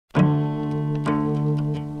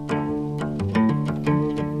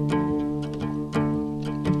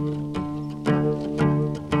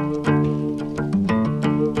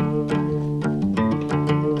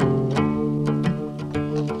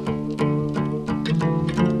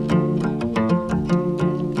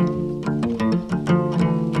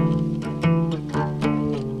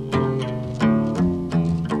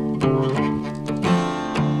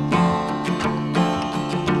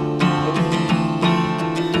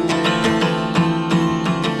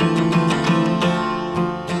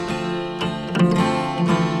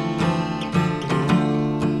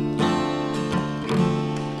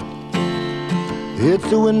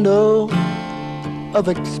a window of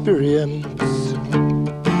experience.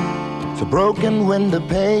 It's a broken window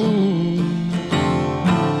pane,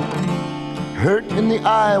 hurt in the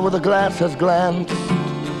eye where the glass has glanced,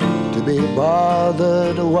 to be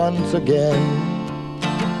bothered once again,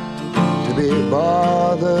 to be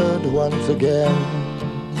bothered once again.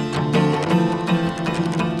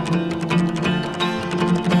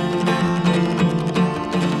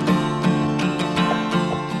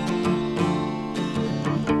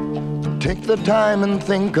 Take the time and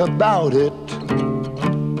think about it.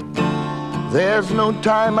 There's no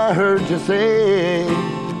time, I heard you say.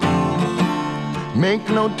 Make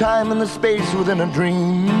no time in the space within a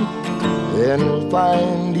dream, and you'll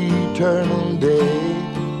find eternal day,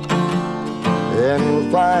 and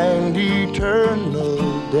you'll find eternal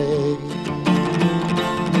day.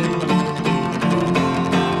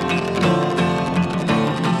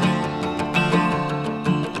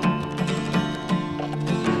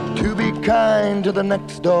 To be kind to the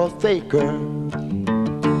next door faker,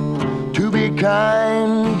 to be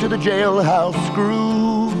kind to the jailhouse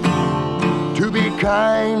screw, to be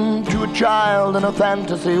kind to a child in a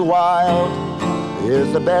fantasy wild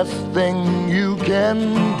is the best thing you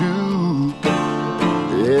can do,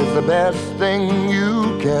 is the best thing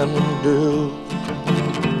you can do.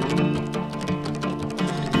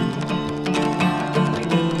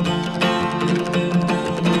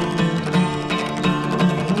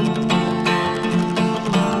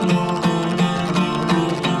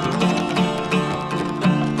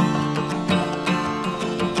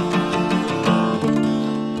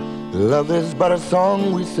 Love is but a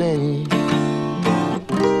song we sing,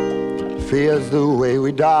 fear's the way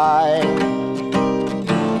we die.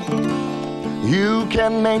 You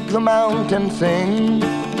can make the mountain sing,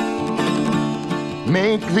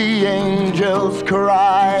 make the angels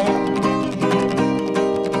cry.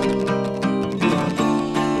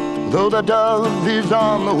 Though the dove is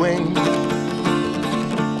on the wing,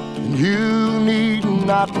 you need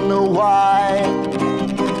not know why.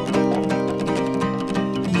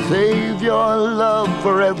 Save your love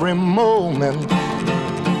for every moment,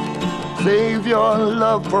 save your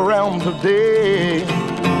love for realms of day,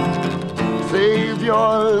 save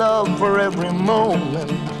your love for every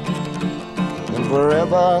moment, and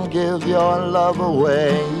forever give your love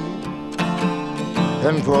away,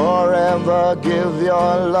 and forever give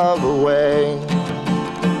your love away,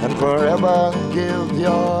 and forever give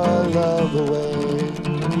your love away.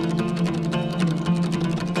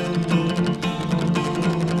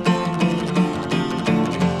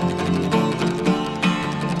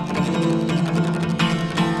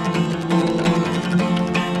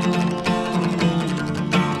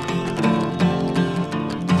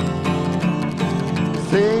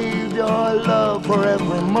 Save your love for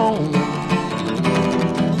every moment,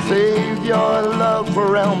 save your love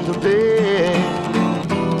for realms of day,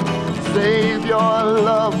 save your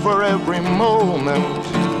love for every moment,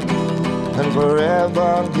 and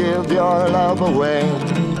forever give your love away,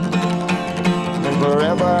 and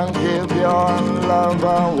forever give your love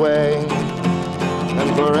away,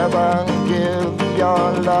 and forever give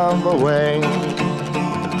your love away.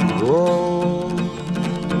 Oh,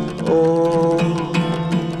 oh.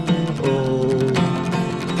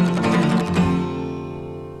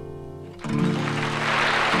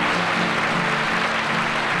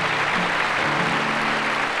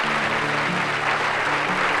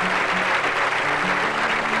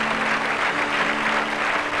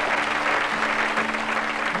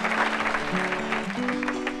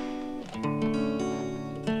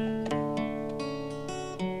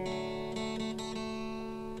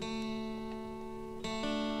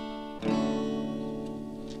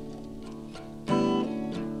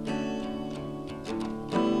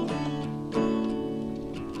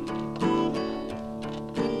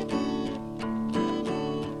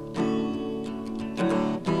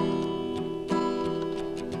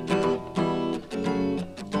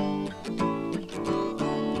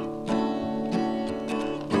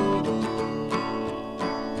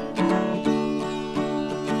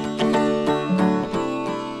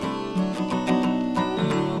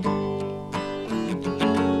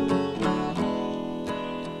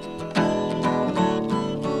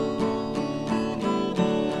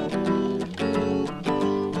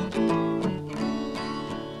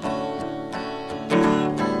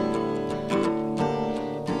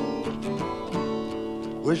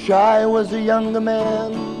 Wish I was a younger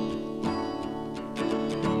man,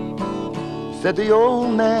 said the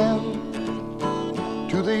old man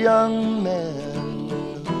to the young man.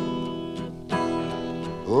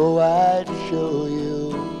 Oh, I'd show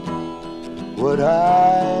you what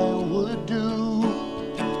I would do.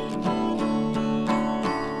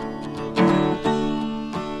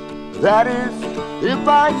 That is, if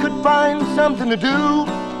I could find something to do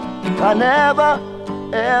I never,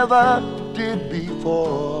 ever did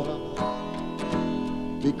before.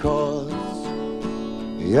 Because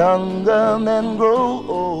younger men grow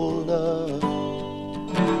older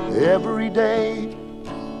every day,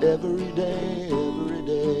 every day, every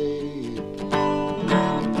day.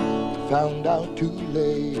 Found out too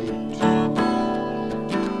late.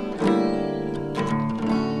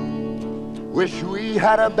 Wish we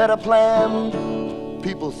had a better plan,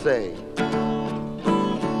 people say,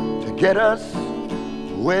 to get us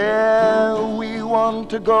where we want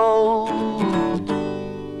to go.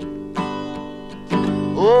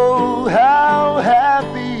 Oh, how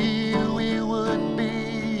happy we would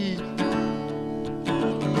be.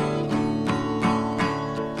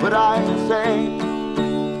 But I say,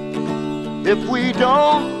 if we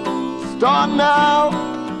don't start now,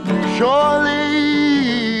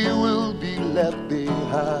 surely we'll be left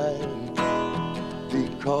behind.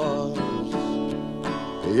 Because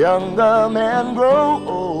younger men grow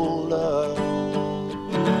older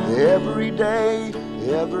every day,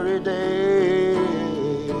 every day.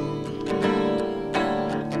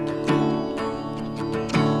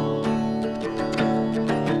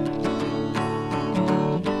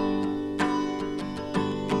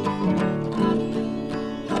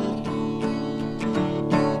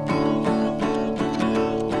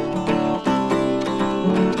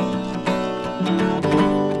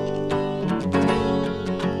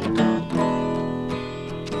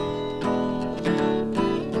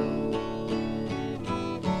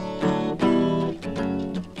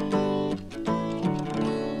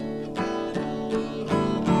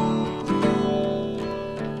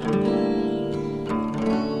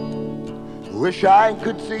 Wish I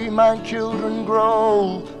could see my children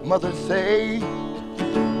grow, mothers say,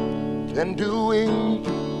 and doing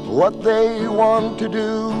what they want to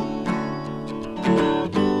do.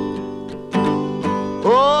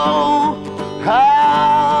 Oh,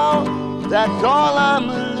 how, that's all I'm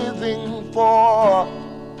living for.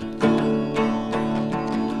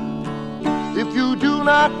 If you do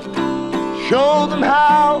not show them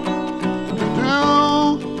how to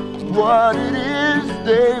do what it is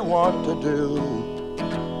they want to do,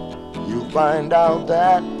 you find out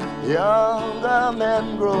that younger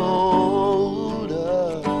men grow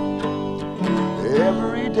older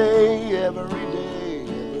every day, every day,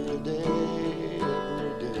 every day,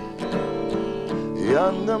 every day.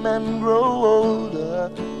 Younger men grow older,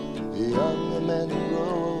 younger men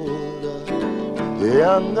grow older,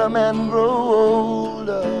 younger men grow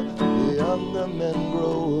older, younger men grow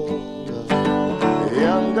older.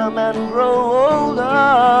 Younger men grow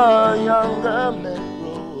older, younger men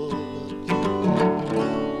grow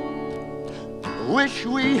older. Wish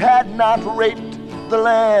we had not raped the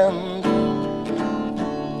land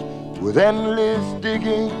with endless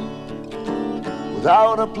digging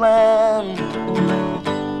without a plan.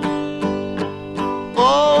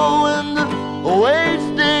 Oh, and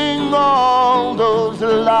wasting all those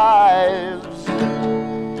lives.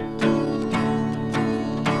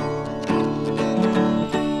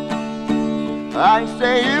 I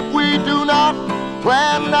say if we do not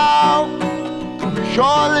plan now,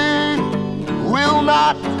 surely we'll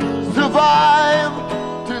not survive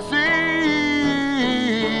to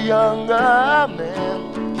see younger men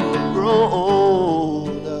grow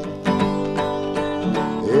older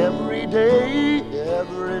every day,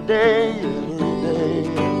 every day, every day,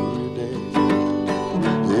 every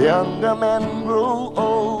day. Younger men grow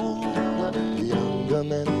older, younger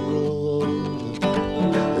men grow older.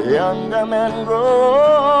 Younger men grow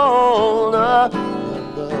older,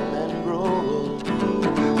 younger men grow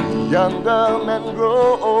older, younger men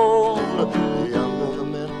grow older, younger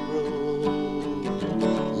men grow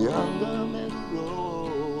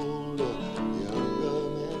older, younger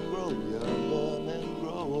men grow older, younger men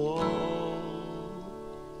grow older.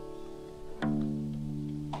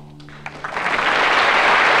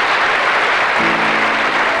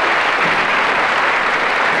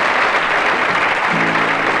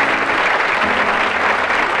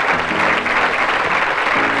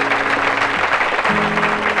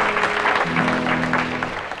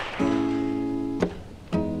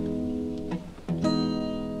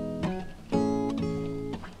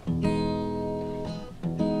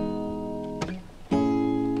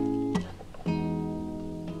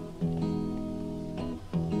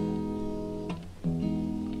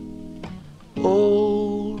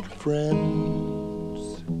 Old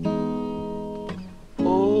friends,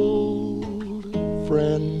 old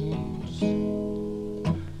friends,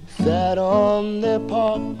 sat on their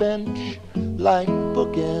park bench like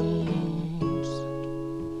bookends.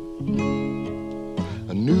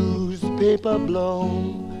 A news paper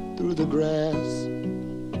blown through the grass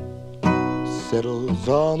settles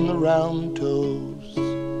on the round toes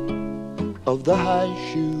of the high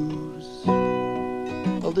shoes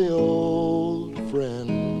of the old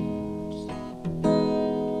friends.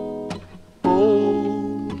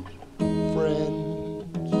 Old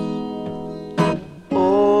friends,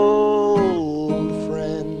 old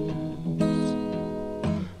friends,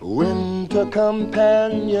 winter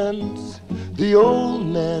companions, the old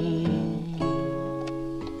men,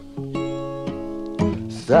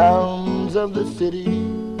 sounds of the city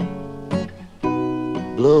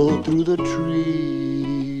blow through the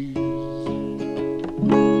trees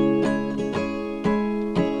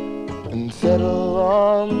and settle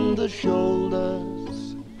on the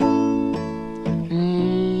shoulders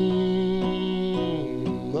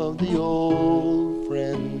of the old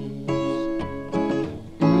friends.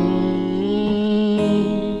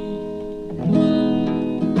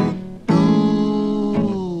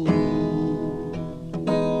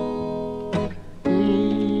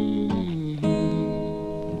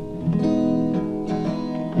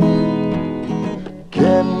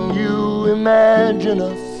 Imagine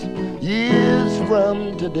us years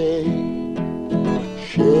from today,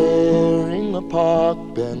 sharing a park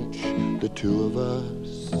bench, the two of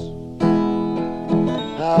us.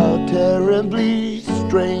 How terribly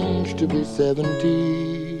strange to be 70.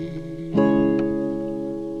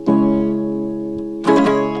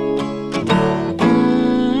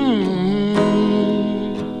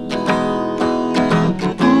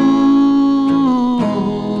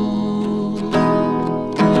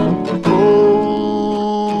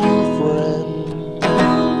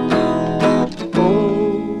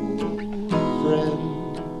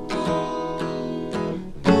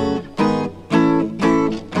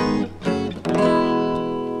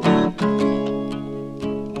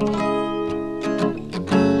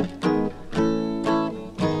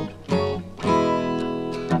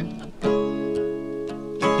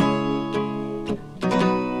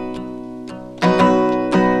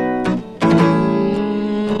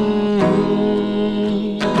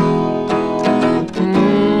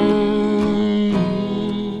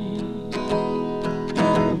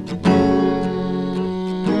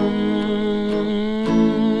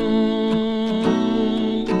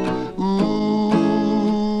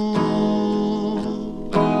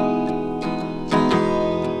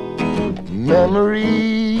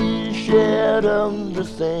 Memories shared of the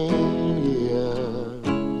same years,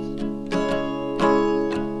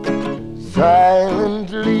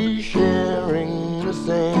 silently sharing the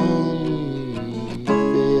same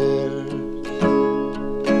fears.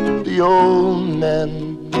 The old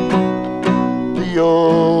men, the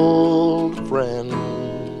old friends,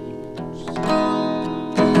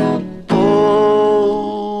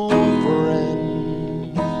 old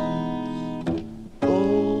friends,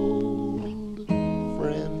 old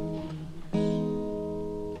friends.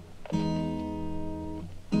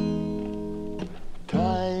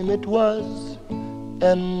 Time it was,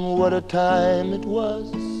 and what a time it was,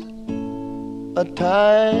 a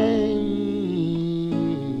time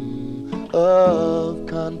of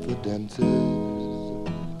confidences,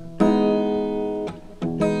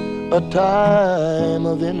 a time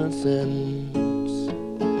of innocence,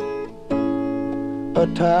 a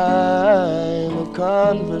time of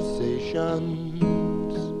conversations.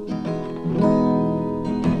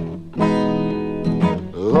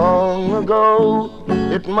 Long ago,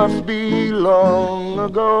 it must be long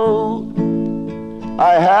ago,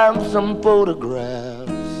 I have some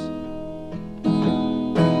photographs.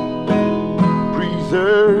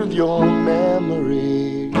 Preserve your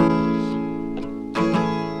memories,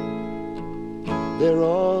 they're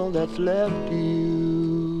all that's left you.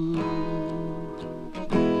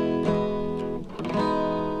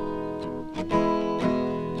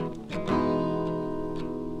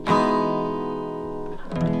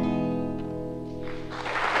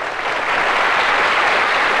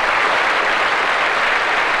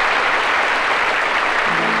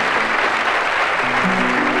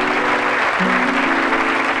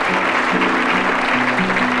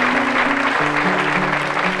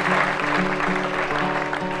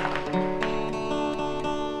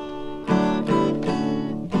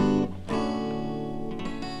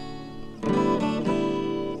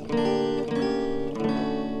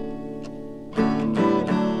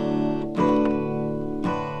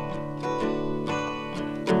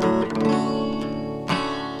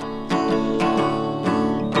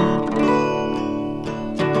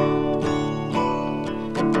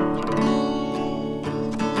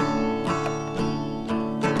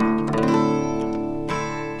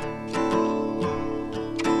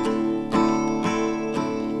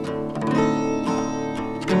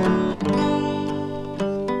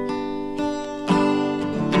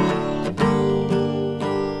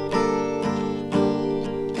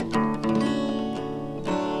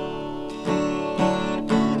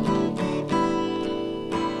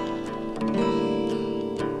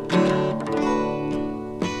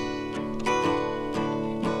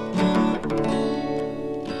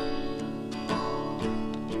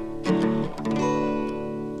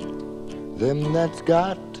 Them that's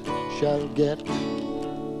got shall get.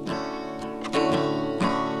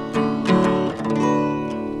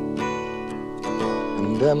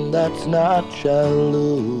 And them that's not shall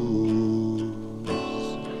lose.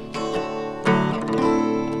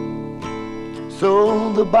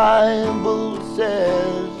 So the Bible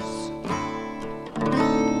says.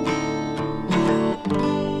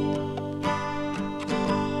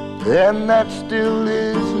 And that still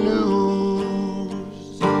is news.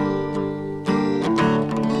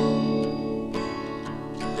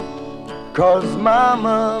 'Cause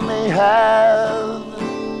Mama may have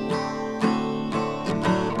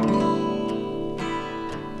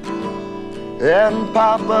and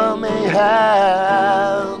Papa may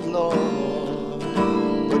have, Lord,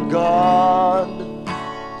 but God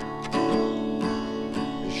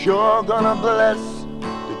is sure gonna bless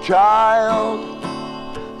the child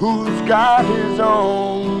who's got his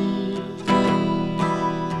own.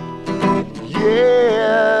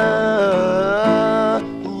 Yeah,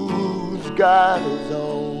 who's got his own.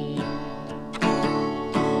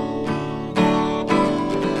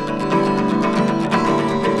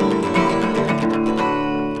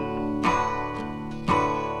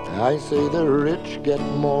 I say the rich get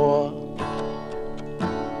more,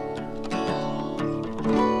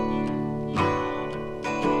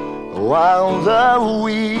 while the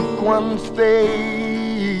weak ones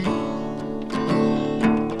fade.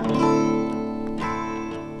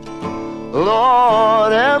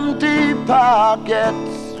 Lord, empty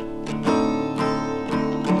pockets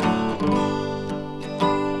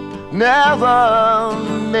never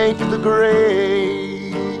make the grade.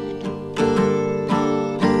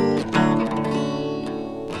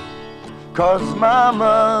 'Cause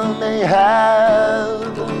Mama may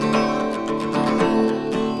have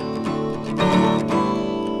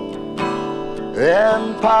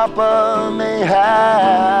and Papa may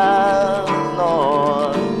have,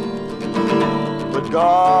 Lord, but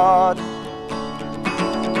God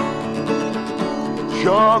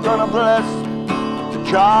sure gonna bless the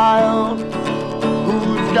child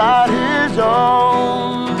who's got his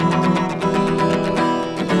own.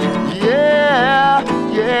 Yeah,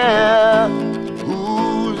 yeah,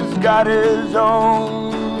 who's got his own.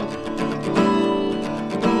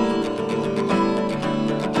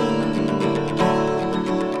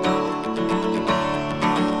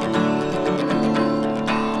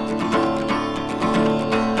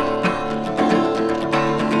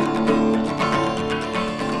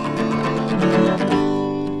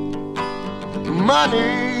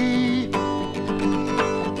 Money,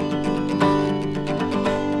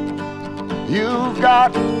 you've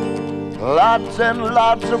got lots and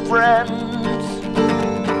lots of friends,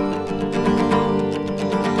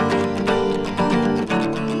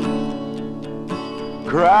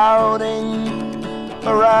 crowding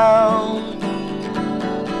around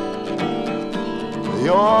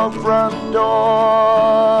your front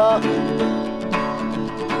door.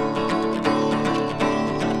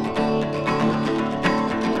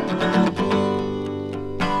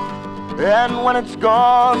 And when it's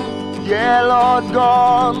gone, yeah, Lord,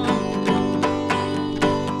 gone,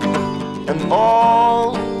 and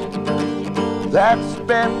all that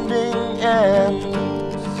spending ends,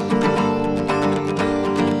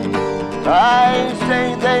 I say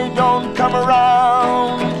they don't come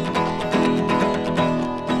around.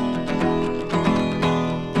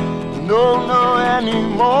 No, no,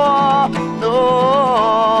 anymore.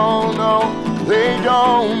 No, no, they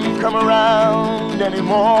don't come around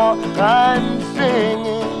anymore. I'm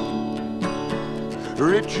singing,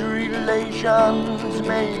 rich relations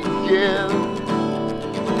may give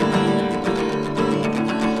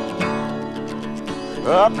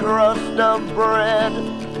a crust of bread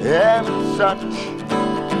and such,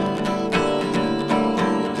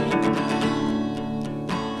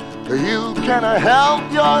 you can help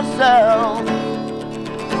yourself,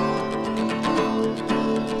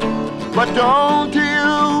 but don't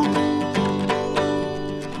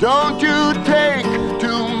you take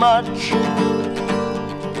too much,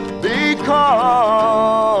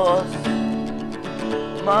 because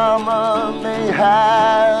Mama may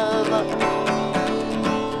have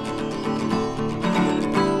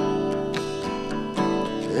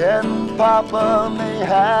and Papa may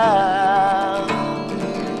have,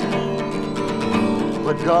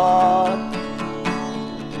 but God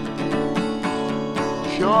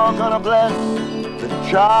sure gonna bless the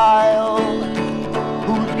child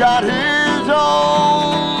who's got his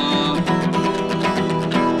own.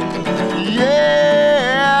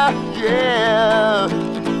 Yeah, yeah,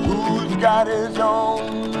 who's got his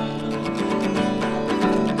own,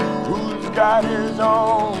 who's got his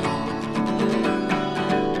own,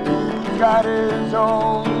 who's got his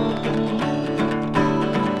own